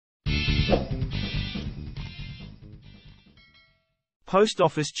Post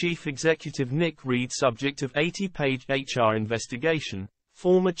Office Chief Executive Nick Reed subject of 80-page HR investigation,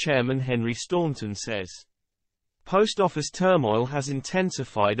 former Chairman Henry Staunton says. Post Office turmoil has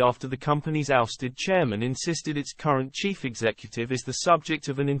intensified after the company's ousted chairman insisted its current chief executive is the subject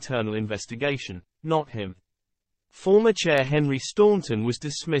of an internal investigation, not him. Former Chair Henry Staunton was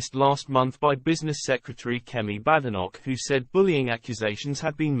dismissed last month by Business Secretary Kemi Badenoch, who said bullying accusations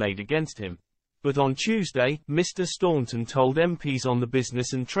had been made against him. But on Tuesday, Mr. Staunton told MPs on the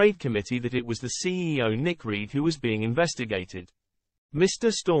Business and Trade Committee that it was the CEO Nick Reed who was being investigated.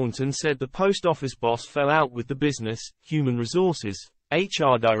 Mr. Staunton said the Post Office boss fell out with the Business, Human Resources,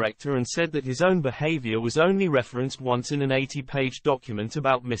 HR director and said that his own behavior was only referenced once in an 80-page document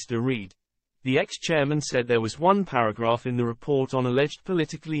about Mr. Reed. The ex-chairman said there was one paragraph in the report on alleged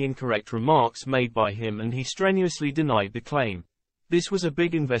politically incorrect remarks made by him and he strenuously denied the claim. This was a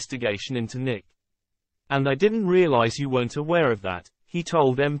big investigation into Nick. And I didn't realize you weren't aware of that, he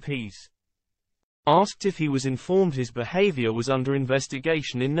told MPs. Asked if he was informed his behavior was under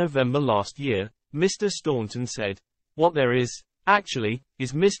investigation in November last year, Mr. Staunton said, "What there is, actually,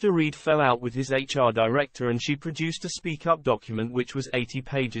 is Mr. Reed fell out with his HR director and she produced a speak-up document which was 80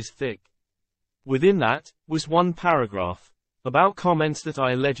 pages thick. Within that, was one paragraph, about comments that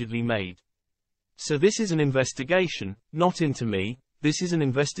I allegedly made. So this is an investigation, not into me, this is an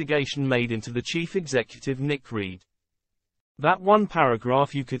investigation made into the chief executive Nick Reed. That one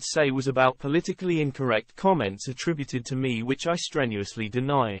paragraph you could say was about politically incorrect comments attributed to me which I strenuously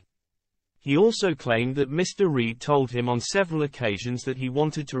deny." He also claimed that Mr. Reed told him on several occasions that he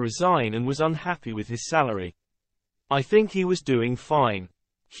wanted to resign and was unhappy with his salary. "I think he was doing fine.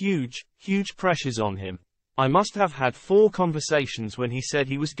 Huge pressures on him. I must have had 4 conversations when he said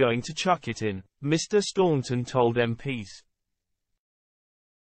he was going to chuck it in," Mr. Staunton told MPs.